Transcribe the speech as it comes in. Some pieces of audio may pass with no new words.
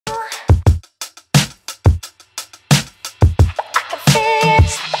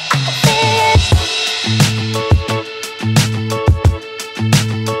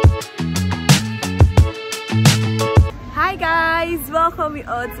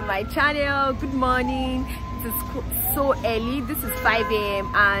all to my channel. Good morning. It is so early. This is 5 a.m.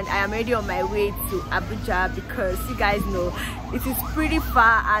 and I am already on my way to Abuja because you guys know it is pretty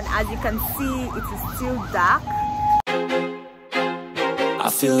far, and as you can see it is still dark. I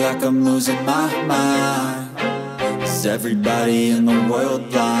feel like I'm losing my mind. Is everybody in the world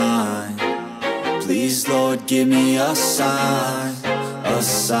blind? Please Lord give me a sign, a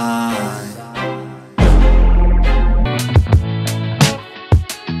sign.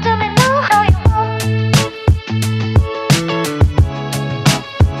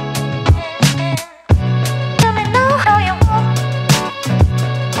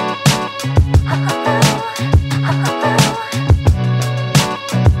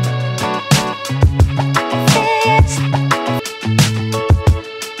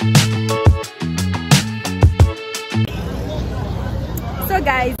 So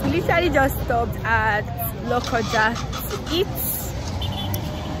guys, we literally just stopped at Lokoja to eat,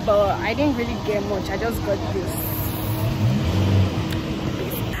 but I didn't really get much. I just got this.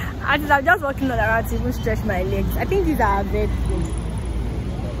 I'm just walking all around to even stretch my legs. I think these are very good.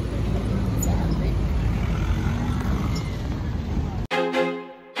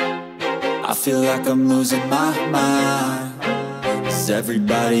 I feel like I'm losing my mind. Is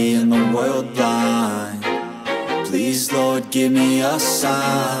everybody in the world blind? Please Lord give me a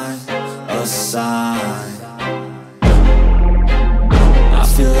sign, a sign. I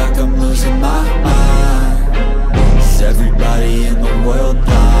feel like I'm losing my mind. Is everybody in the world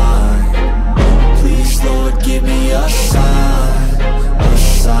blind? Please Lord give me a sign, a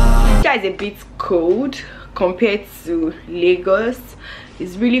sign. It is a bit cold compared to Lagos.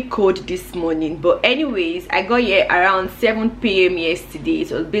 It's really cold this morning, but anyways, I got here around 7 p.m. yesterday.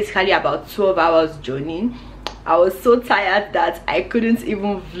 So it was basically about 12 hours journey. I was so tired that I couldn't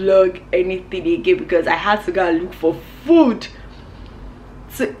even vlog anything again because I had to go and look for food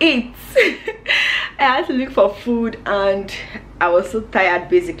to eat. I had to look for food and I was so tired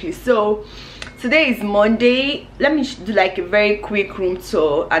basically. So today is Monday. Let me do like a very quick room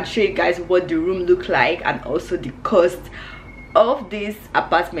tour and show you guys what the room look like and also the cost of this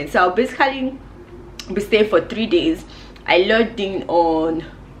apartment. So I'll basically be staying for 3 days. I logged in on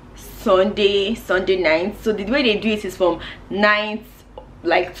Sunday night. So the way they do it is from 9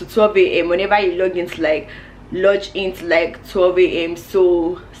 like to 12 a.m. whenever you log in to like 12 a.m.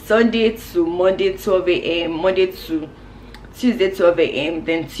 so Sunday to Monday 12 a.m. Monday to Tuesday 12 a.m.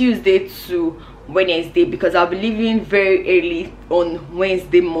 then Tuesday to Wednesday, because I'll be leaving very early on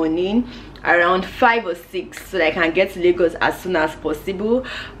Wednesday morning around 5 or 6 so that I can get to Lagos as soon as possible.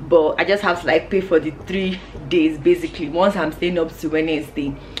 But I just have to like pay for the 3 days basically once I'm staying up to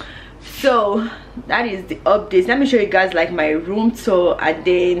Wednesday. So that is the updates. Let me show you guys like my room tour and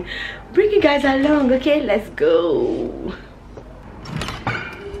then bring you guys along. Okay, let's go.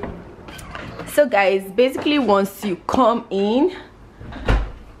 So guys, basically once you come in,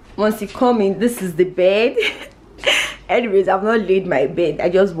 this is the bed. Anyways, I've not laid my bed, I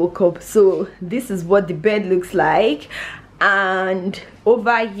just woke up. So this is what the bed looks like, and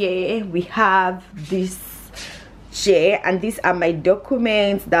over here we have this chair, and these are my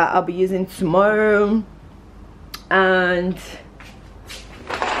documents that I'll be using tomorrow. And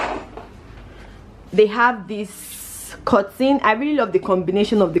they have this curtain. I really love the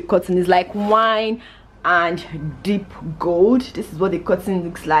combination of the curtain. It's like wine and deep gold. This is what the curtain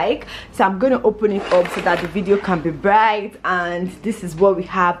looks like. So I'm going to open it up so that the video can be bright. And this is what we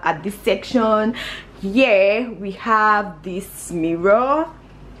have at this section. Here we have this mirror.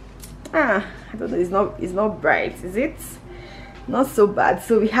 I don't know, it's not bright, is it? Not so bad.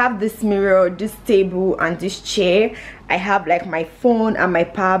 So we have this mirror, this table, and this chair. I have like my phone and my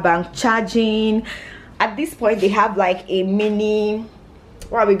power bank charging. At this point they have like a mini,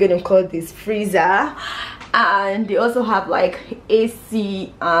 what are we gonna call this, freezer, and they also have like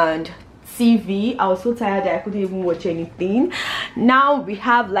AC and TV. I was so tired that I couldn't even watch anything. Now we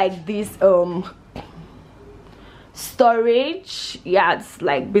have like this storage. Yeah, it's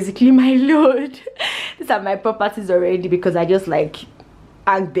like basically my load. These are my properties already because I just like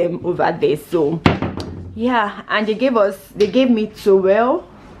hang them over there. So yeah, and they gave me towel,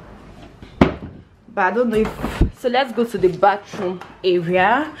 but I don't know if so. Let's go to the bathroom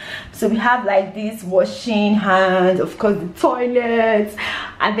area. So we have like this washing hands, of course the toilets,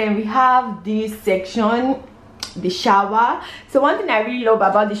 and then we have this section, the shower. So one thing I really love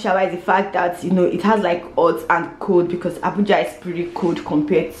about the shower is the fact that, you know, it has like hot and cold, because Abuja is pretty cold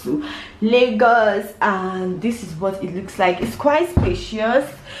compared to Lagos. And this is what it looks like. It's quite spacious,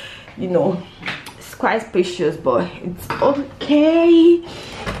 you know, it's quite spacious, but it's okay.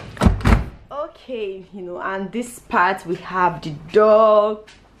 Okay, you know, and this part we have the dog.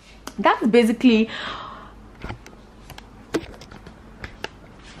 That's basically,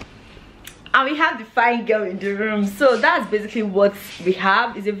 and we have the fine girl in the room. So that's basically what we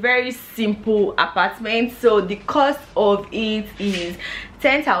have. It's a very simple apartment. So the cost of it is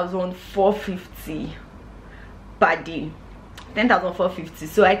 10,450 per day. 10,450.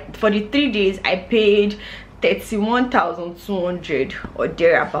 So for the 3 days I paid 31,200 or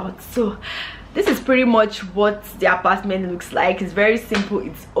thereabouts. So this is pretty much what the apartment looks like. It's very simple.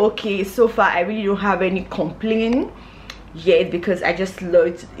 It's okay so far. I really don't have any complaint yet because I just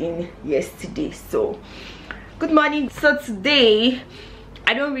logged in yesterday. So good morning. So today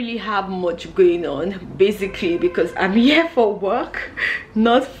I don't really have much going on, basically, because I'm here for work,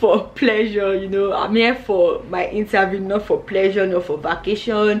 not for pleasure. You know, I'm here for my interview, not for pleasure, not for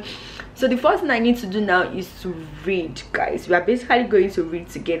vacation. So the first thing I need to do now is to read, guys. We are basically going to read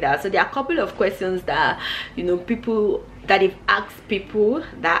together. So there are a couple of questions that, you know, people that have asked people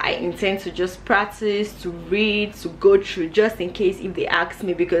that I intend to just practice, to read, to go through, just in case if they ask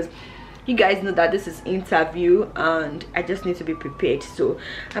me, because you guys know that this is interview and I just need to be prepared. So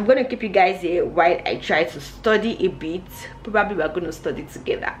I'm going to keep you guys here while I try to study a bit. Probably we're going to study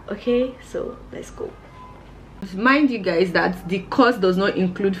together. Okay, so let's go. Mind you guys that the cost does not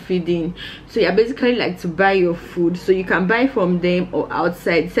include feeding. So you're basically like to buy your food, so you can buy from them or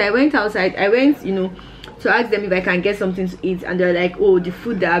outside. So I went outside, you know, to ask them if I can get something to eat, and they're like, oh, the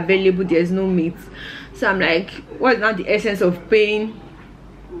food that are available, there's no meat. So I'm like, what's not the essence of paying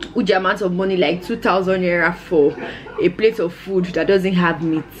huge amount of money, like 2,000 naira for a plate of food that doesn't have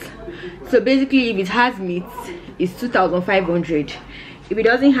meat? So basically if it has meat, it's 2,500. If it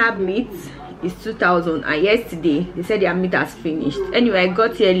doesn't have meat, it's 2,000. And yesterday they said their meat has finished. Anyway, I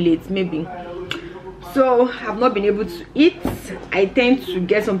got here late, maybe, so I've not been able to eat. I tend to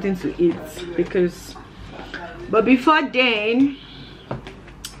get something to eat because, but before then,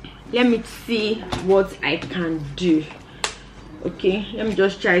 let me see what I can do. Okay, let me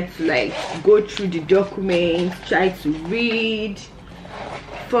just try to like go through the documents, try to read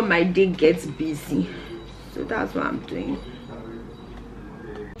before my day gets busy. So that's what I'm doing.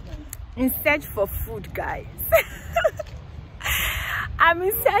 In search for food, guys. I'm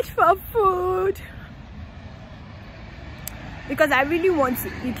in search for food because I really want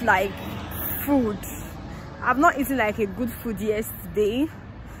to eat like food. I've not eaten like a good food yesterday,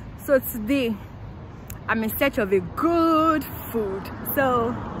 so today I'm in search of a good food.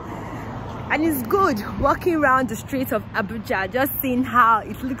 So, and it's good walking around the streets of Abuja, just seeing how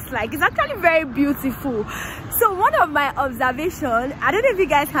it looks like. It's actually very beautiful. So one of my observations, I don't know if you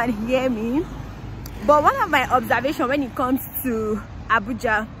guys can hear me, but one of my observations when it comes to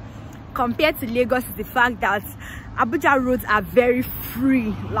Abuja compared to Lagos is the fact that Abuja roads are very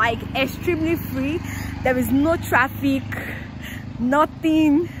free, like extremely free. There is no traffic,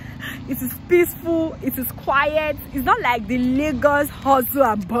 nothing. It is peaceful, it is quiet. It's not like the Lagos hustle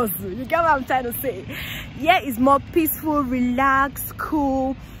and bustle. You get what I'm trying to say? Yeah, it's more peaceful, relaxed,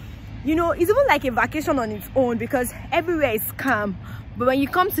 cool. You know, it's even like a vacation on its own because everywhere is calm. But when you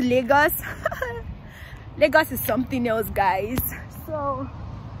come to Lagos, Lagos is something else, guys. So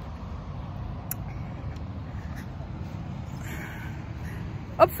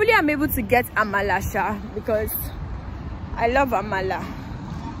hopefully I'm able to get amala sha, because I love amala.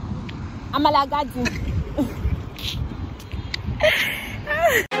 Amala Gadi.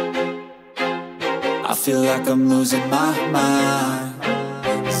 I feel like I'm losing my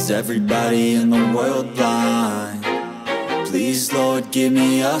mind. Is everybody in the world blind? Please, Lord, give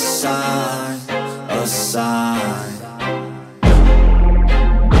me a sign, a sign.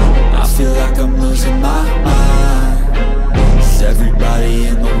 I feel like I'm losing my mind. Is everybody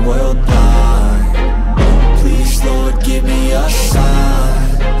in the world blind? Please, Lord, give me a sign.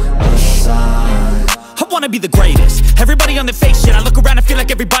 I wanna be the greatest. Everybody on the fake shit. I look around and feel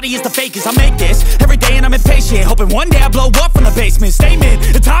like everybody is the fakest. I make this every day and I'm impatient, hoping one day I blow up from the basement. Statement,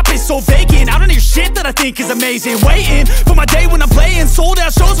 the top is so vacant. I don't hear shit that I think is amazing. Waiting for my day when I'm playing sold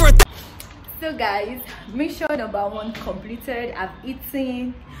out shows for a So guys, mission number 1 completed. I've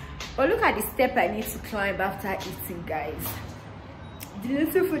eaten, but look at the step I need to climb after eating, guys. The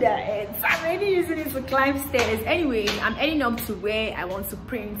little food I ate, I'm already using it to climb stairs. Anyway, I'm heading up to where I want to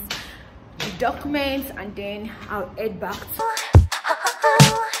print the documents and then I'll head back to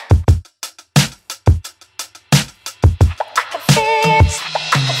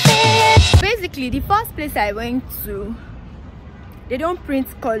basically the first place I went to, they don't print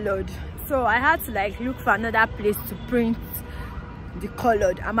colored, so I had to like look for another place to print the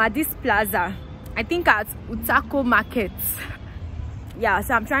colored. I'm at this plaza, I think at Utako Market. Yeah,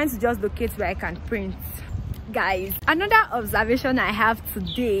 so I'm trying to just locate where I can print. Guys, another observation I have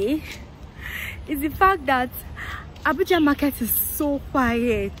today is the fact that Abuja market is so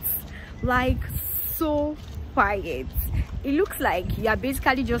quiet, like so quiet. It looks like you are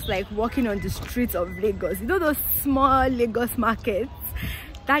basically just like walking on the streets of Lagos. You know those small Lagos markets?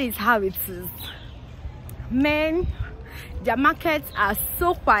 That is how it is. Men, their markets are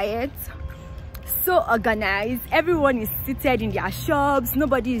so quiet, so organized. Everyone is seated in their shops.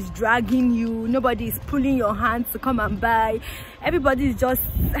 Nobody is dragging you. Nobody is pulling your hands to come and buy. Everybody is just,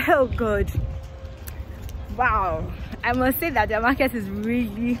 oh God. Wow, I must say that the market is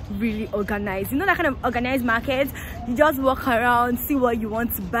really, really organized. You know that kind of organized market? You just walk around, see what you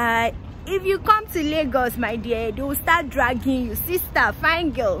want to buy. If you come to Lagos, my dear, they will start dragging you. Sister,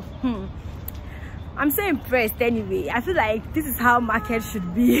 fine girl. I'm so impressed anyway. I feel like this is how market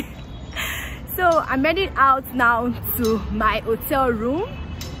should be. So I'm heading out now to my hotel room.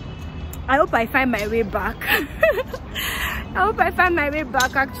 I hope I find my way back. I hope I find my way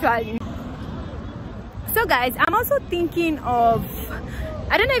back actually. So guys, I'm also thinking of,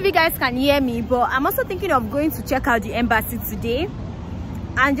 I don't know if you guys can hear me, but I'm also thinking of going to check out the embassy today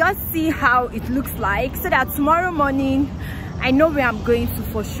and just see how it looks like, so that tomorrow morning I know where I'm going to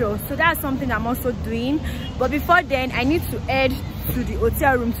for sure. So that's something I'm also doing. But before then, I need to head to the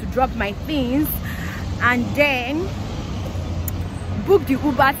hotel room to drop my things and then book the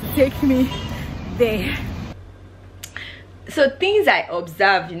Uber to take me there. So things I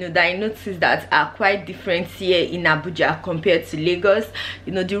observed, you know, that I noticed that are quite different here in Abuja compared to Lagos.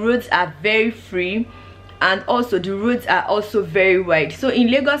 You know, the roads are very free, and also the roads are also very wide. So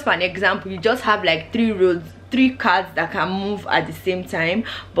in Lagos, for an example, you just have like 3 cars that can move at the same time.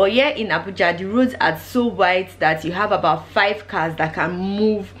 But here in Abuja, the roads are so wide that you have about 5 cars that can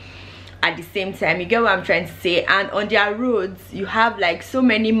move at the same time. You get what I'm trying to say? And on their roads, you have like so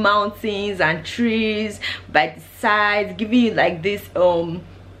many mountains and trees by the sides, giving you like this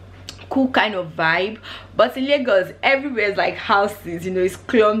cool kind of vibe. But in Lagos, everywhere is like houses, you know, it's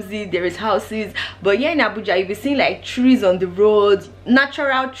clumsy, there is houses. But here in Abuja, you'll be seeing like trees on the road,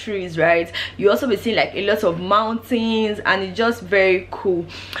 natural trees, right? You also be seeing like a lot of mountains, and it's just very cool.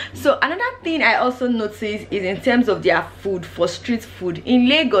 So another thing I also noticed is in terms of their food, for street food. In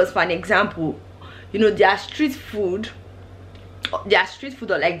Lagos, for an example, you know, their street food or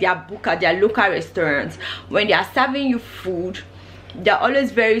like their buka, their local restaurants, when they are serving you food, they're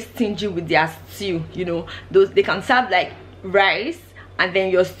always very stingy with their stew. You know, they can serve like rice and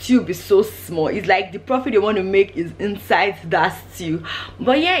then your stew be so small. It's like the profit they want to make is inside that stew.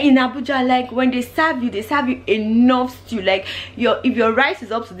 But here in Abuja, like when they serve you enough stew. Like if your rice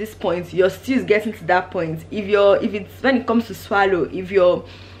is up to this point, your stew is getting to that point. If it's when it comes to swallow, if your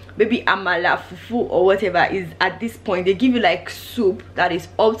maybe amala, fufu or whatever is at this point, they give you like soup that is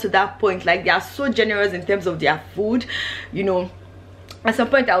up to that point. Like they are so generous in terms of their food, you know. At some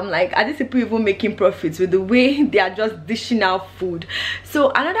point I'm like, are these people even making profits with the way they are just dishing out food? So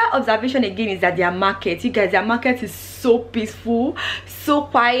another observation again is that their market, you guys, their market is so peaceful, so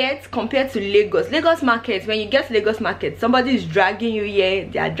quiet compared to Lagos market. When you get to Lagos market, somebody is dragging you here,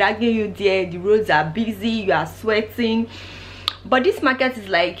 they are dragging you there, the roads are busy, you are sweating. But this market is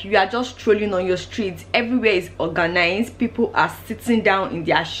like you are just strolling on your streets. Everywhere is organized, people are sitting down in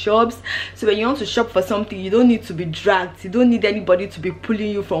their shops. So when you want to shop for something, you don't need to be dragged, you don't need anybody to be pulling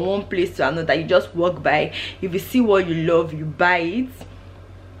you from one place to another. You just walk by, if you see what you love, you buy it,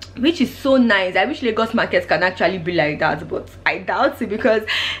 which is so nice. I wish Lagos markets can actually be like that, but I doubt it, because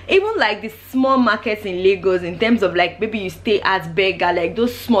even like the small markets in Lagos, in terms of like maybe you stay at Berger, like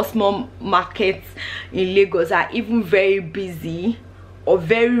those small markets in Lagos are even very busy or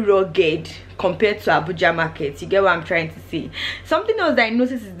very rugged compared to Abuja markets. You get what I'm trying to say? Something else that I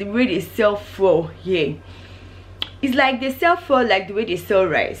noticed is the way they sell fuel here. It's like they sell fuel like the way they sell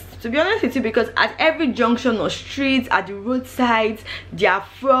rice, to be honest with you, because at every junction or street, at the roadsides, they are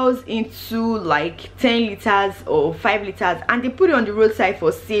fuels into like 10 liters or 5 liters, and they put it on the roadside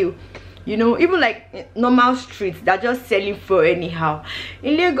for sale. You know, even like normal streets, they're just selling fuel anyhow.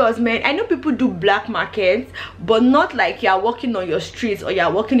 In Lagos, man, I know people do black markets, but not like you're walking on your streets or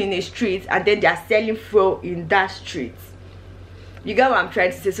you're walking in a street and then they're selling fuel in that street. You get what I'm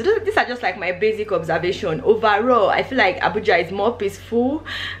trying to say? So these are just like my basic observation. Overall, I feel like Abuja is more peaceful,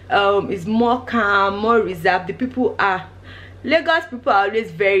 is more calm, more reserved. The people are, Lagos people are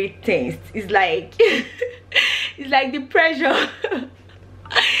always very tense. It's like it's like the pressure.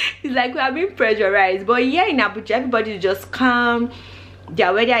 It's like we are being pressurized. But here in Abuja, everybody is just calm.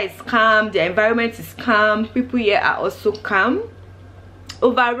 Their weather is calm, their environment is calm, people here are also calm.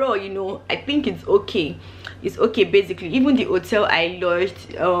 overall, you know, I think it's okay. It's okay. Basically, even the hotel I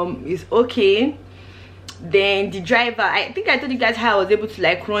lodged is okay. Then the driver, I think I told you guys how I was able to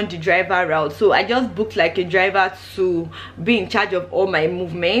like run the driver route. So I just booked like a driver to be in charge of all my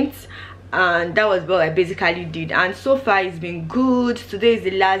movements, and that was what I basically did. And so far it's been good. Today is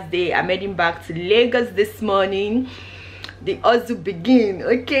the last day. I'm heading back to Lagos this morning. The hustle begin,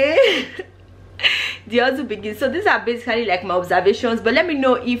 okay? The hustle begin. So these are basically like my observations, but let me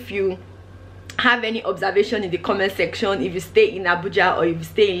know if you have any observation in the comment section. If you stay in Abuja, or if you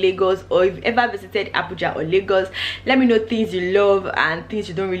stay in Lagos, or if you ever visited Abuja or Lagos, let me know things you love and things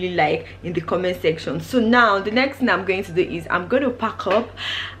you don't really like in the comment section. So now the next thing I'm going to do is I'm going to pack up.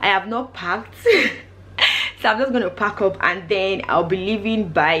 I have not packed so I'm just going to pack up, and then I'll be leaving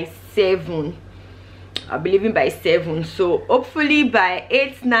by 7. I'll be leaving by 7, so hopefully by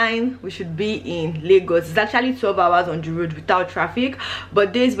 8-9 we should be in Lagos. It's actually 12 hours on the road without traffic,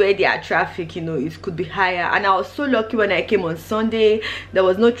 but days where there are traffic, you know, it could be higher. And I was so lucky when I came on Sunday, there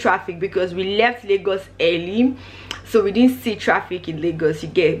was no traffic because we left Lagos early, so we didn't see traffic in Lagos, you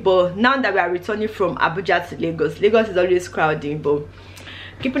get. But now that we are returning from Abuja to Lagos is always crowded, but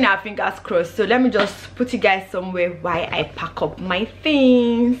keeping our fingers crossed. So let me just put you guys somewhere while I pack up my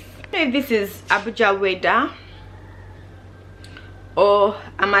things. If this is Abuja weather, or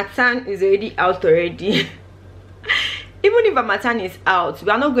Harmattan is already out already. Even if Harmattan is out, we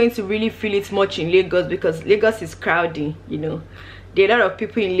are not going to really feel it much in Lagos because Lagos is crowded, you know. There are a lot of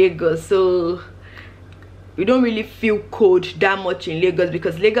people in Lagos, so we don't really feel cold that much in Lagos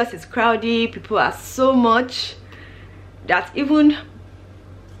because Lagos is crowded. People are so much that even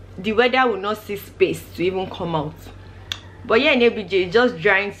the weather will not see space to even come out. But yeah, in ABJ, just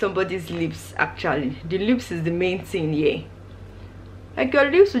drying somebody's lips. Actually, the lips is the main thing. Yeah, like your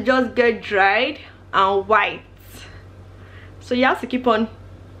lips will just get dried and white, so you have to keep on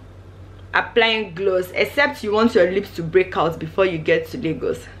applying gloss, except you want your lips to break out before you get to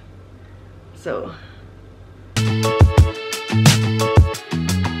Lagos. So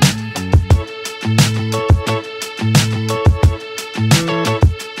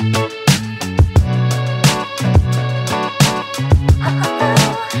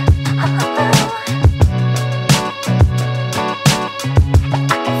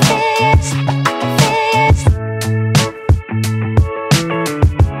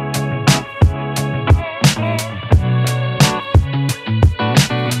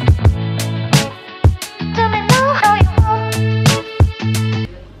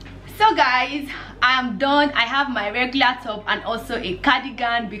I have my regular top and also a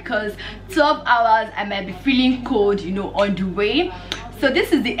cardigan because 12 hours I might be feeling cold, you know, on the way. So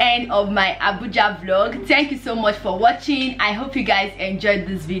this is the end of my Abuja vlog. Thank you so much for watching. I hope you guys enjoyed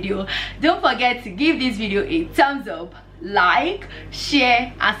this video. Don't forget to give this video a thumbs up, like,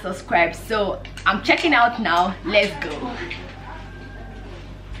 share and subscribe. So I'm checking out now. Let's go.